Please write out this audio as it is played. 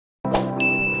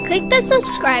Click the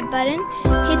subscribe button,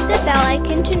 hit the bell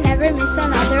icon to never miss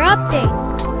another update.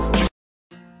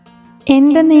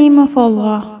 In the name of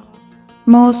Allah,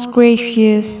 most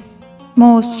gracious,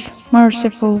 most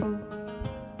merciful.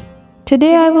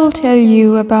 Today I will tell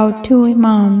you about two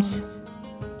Imams,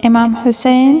 Imam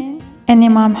Hussain and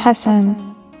Imam Hassan.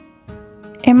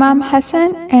 Imam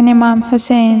Hassan and Imam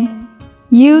Hussain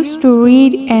used to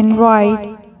read and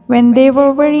write when they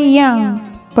were very young,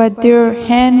 but their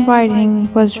handwriting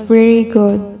was very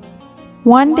good.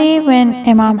 One day when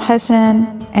Imam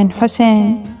Hassan and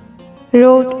Hussain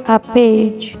wrote a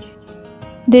page,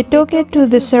 they took it to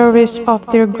the service of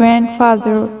their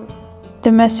grandfather,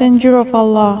 the Messenger of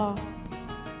Allah.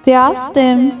 They asked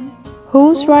him,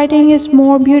 whose writing is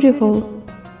more beautiful?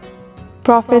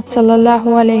 Prophet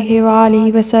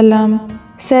ﷺ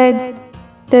said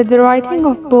that the writing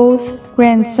of both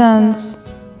grandsons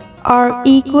are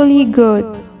equally good.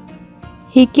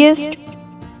 He kissed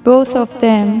both of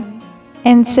them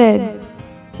and said,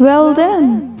 "Well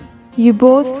done, you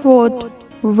both wrote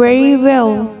very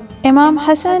well." Imam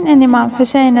Hassan and Imam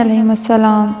Hussain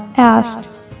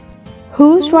asked,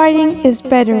 whose writing is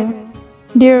better,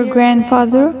 dear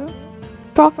grandfather?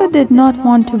 Prophet did not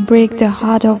want to break the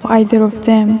heart of either of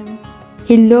them.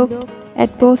 He looked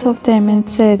at both of them and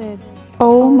said,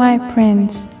 "O my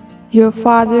prince, your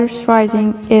father's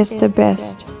writing is the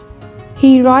best.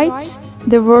 He writes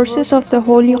the verses of the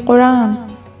Holy Quran.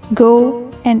 Go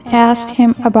and ask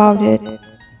him about it."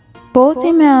 Both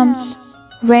Imams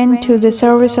went to the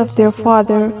service of their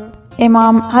father,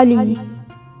 Imam Ali.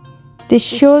 They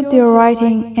showed their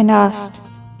writing and asked,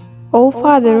 "O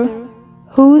father,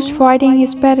 whose writing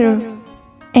is better?"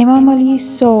 Imam Ali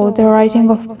saw the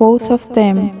writing of both of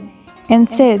them and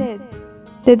said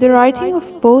that the writing of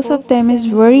both of them is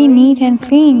very neat and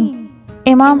clean.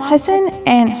 Imam Hassan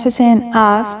and Hussain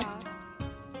asked,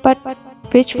 "But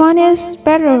which one is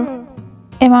better?"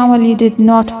 Imam Ali did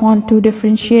not want to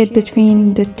differentiate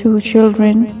between the two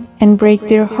children and break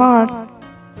their heart.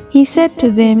 He said to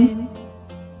them,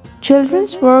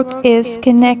 "Children's work is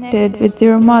connected with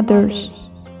their mothers.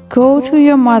 Go to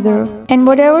your mother, and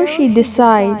whatever she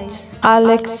decides, I'll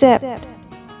accept."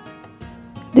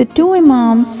 The two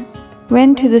Imams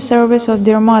went to the service of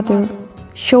their mother,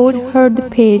 showed her the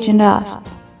page and asked,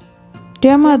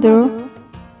 "Dear mother,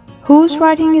 whose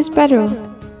writing is better?"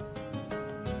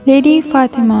 Lady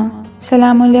Fatima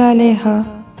Salamullahi alayha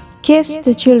kissed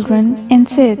the children and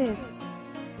said,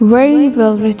 "Very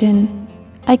well written.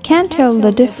 I can't tell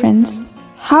the difference.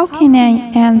 How can I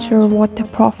answer what the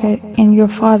Prophet and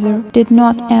your father did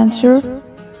not answer?"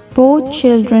 Both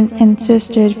children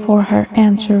insisted for her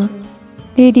answer.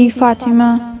 Lady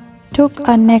Fatima took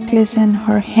a necklace in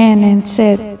her hand and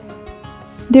said,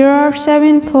 "There are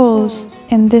 7 pearls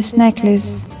in this necklace.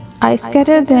 I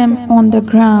scattered them on the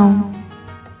ground.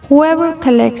 Whoever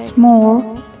collects more,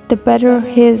 the better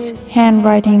his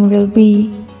handwriting will be."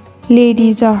 Lady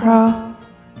Zahra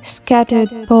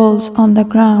scattered pearls on the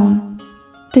ground.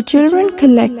 The children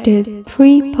collected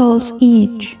 3 pearls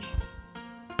each,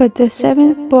 but the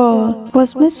 7th pearl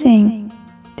was missing.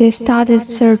 They started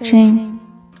searching.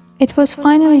 It was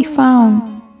finally found.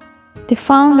 They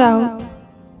found out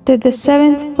that the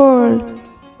 7th pearl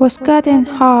was cut in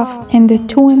half and the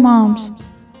two Imams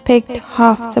picked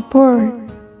half the pearl.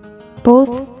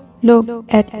 Both looked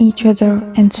at each other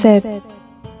and said,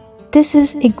 "This is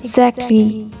exactly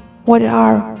what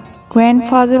our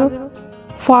grandfather,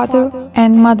 father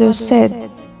and mother said."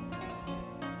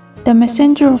 The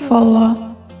Messenger of Allah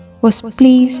was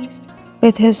pleased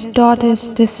with his daughter's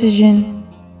decision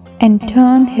and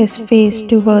turned his face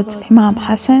towards Imam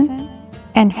Hassan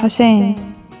and Hussain.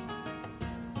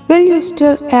 "Will you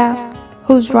still ask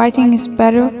whose writing is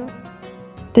better?"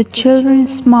 The children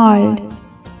smiled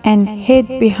and hid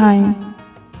behind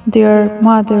their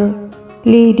mother,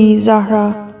 Lady Zahra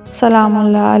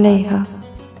Salamullahi alayha.